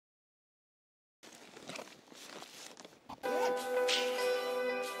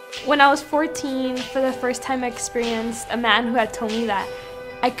When I was 14, for the first time I experienced a man who had told me that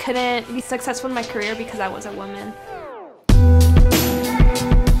I couldn't be successful in my career because I was a woman.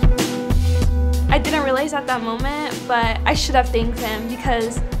 I didn't realize at that moment, but I should have thanked him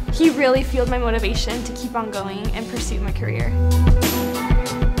because he really fueled my motivation to keep on going and pursue my career.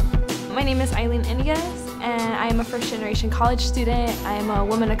 My name is Aileen, and I am a first-generation college student. I am a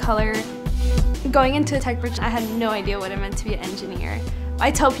woman of color. Going into TechBridge, I had no idea what it meant to be an engineer. I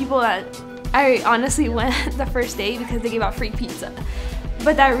tell people that I honestly went the first day because they gave out free pizza.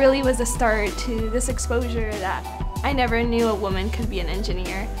 But that really was the start to this exposure that I never knew a woman could be an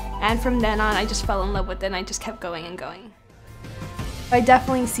engineer. And from then on, I just fell in love with it and I just kept going and going. I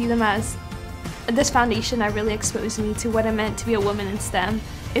definitely see them as this foundation that really exposed me to what it meant to be a woman in STEM.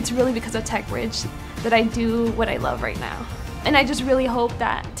 It's really because of TechBridge that I do what I love right now. And I just really hope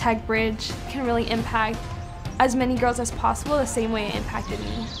that TechBridge can really impact as many girls as possible the same way it impacted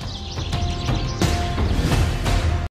me.